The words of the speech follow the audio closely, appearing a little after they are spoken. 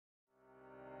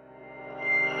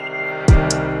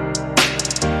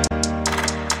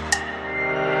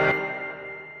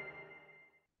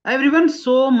Hi everyone.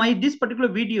 So this particular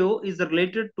video is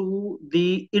related to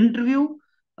the interview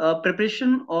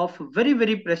preparation of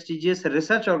very prestigious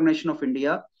research organization of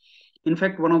India. In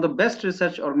fact, one of the best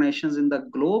research organizations in the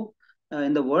globe,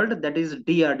 in the world, that is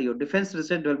DRDO, Defense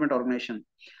Research Development Organization.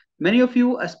 Many of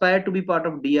you aspire to be part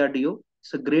of DRDO.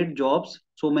 It's a great jobs,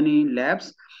 so many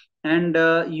labs, and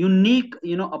unique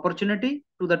opportunity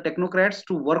to the technocrats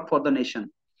to work for the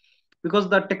nation, because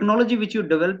the technology which you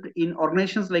developed in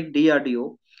organizations like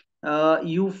DRDO,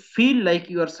 you feel like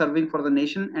you are serving for the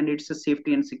nation and it's a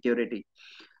safety and security.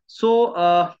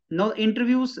 So now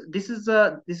interviews.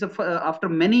 After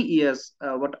many years.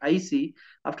 What I see,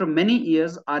 after many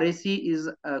years, RAC is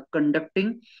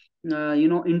conducting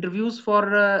interviews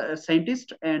for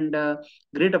scientists and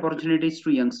great opportunities to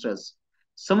youngsters.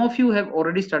 Some of you have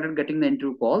already started getting the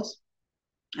interview calls,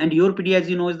 and YourPedia, as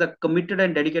you know, is the committed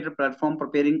and dedicated platform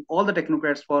preparing all the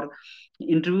technocrats for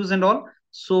interviews and all.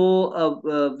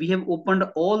 So we have opened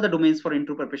all the domains for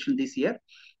interview preparation this year,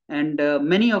 and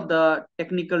many of the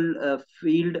technical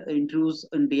field interviews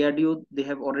in DRDO, they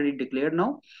have already declared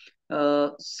now.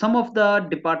 Some of the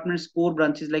departments core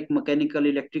branches like mechanical,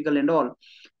 electrical and all,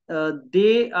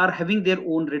 they are having their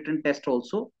own written test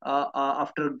also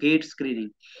after gate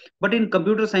screening. But in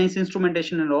computer science,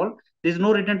 instrumentation and all, there's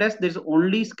no written test. There's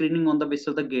only screening on the basis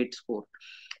of the gate score.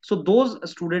 So those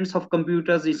students of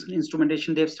computers,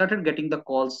 instrumentation, they have started getting the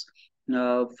calls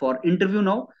for interview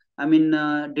now. I mean,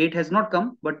 date has not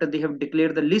come, but they have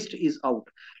declared the list is out.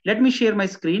 Let me share my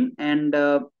screen and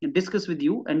discuss with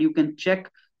you, and you can check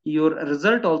your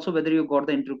result also, whether you got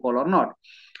the interview call or not.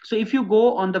 So if you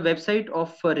go on the website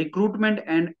of Recruitment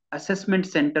and Assessment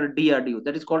Center, DRDO,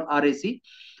 that is called RAC,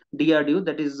 DRDO,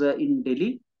 that is in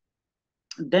Delhi.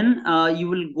 Then you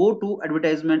will go to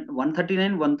advertisement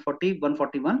 139, 140,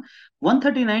 141.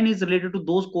 139 is related to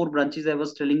those core branches I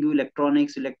was telling you: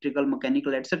 electronics, electrical,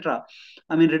 mechanical, etc.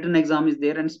 I mean, written exam is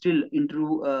there, and still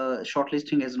interview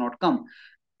shortlisting has not come.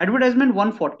 Advertisement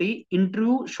 140,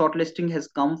 interview shortlisting has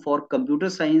come for computer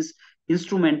science,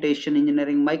 instrumentation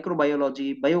engineering,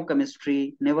 microbiology,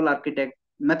 biochemistry, naval architect,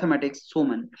 mathematics, so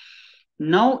many.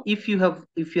 Now if you are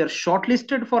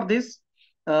shortlisted for this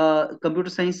computer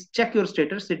science, check your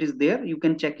status. It is there, you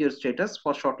can check your status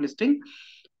for shortlisting.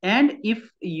 And if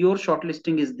your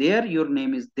shortlisting is there, your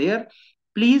name is there,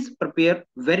 please prepare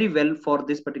very well for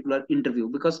this particular interview,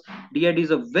 because DID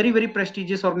is a very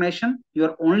prestigious organization. You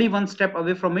are only one step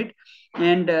away from it,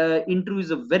 and interview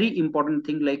is a very important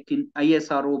thing. Like in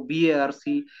ISRO,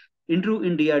 BARC, interview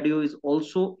in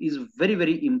DRDO is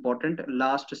very important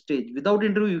last stage. Without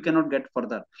interview, you cannot get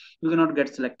further, you cannot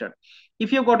get selected.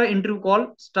 If you've got an interview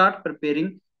call, start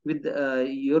preparing with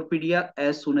YourPedia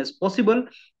as soon as possible,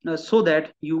 so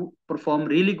that you perform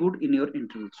really good in your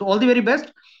interview. So all the very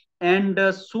best. And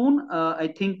soon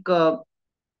I think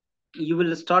you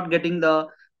will start getting the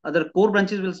other core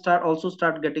branches will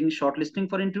start getting shortlisting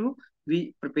for interview.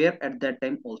 We prepare at that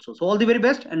time also. So all the very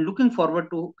best, and looking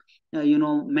forward to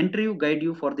mentor you, guide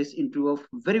you for this interview of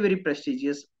very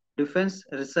prestigious Defense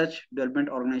Research Development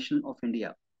Organization of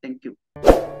India. Thank you.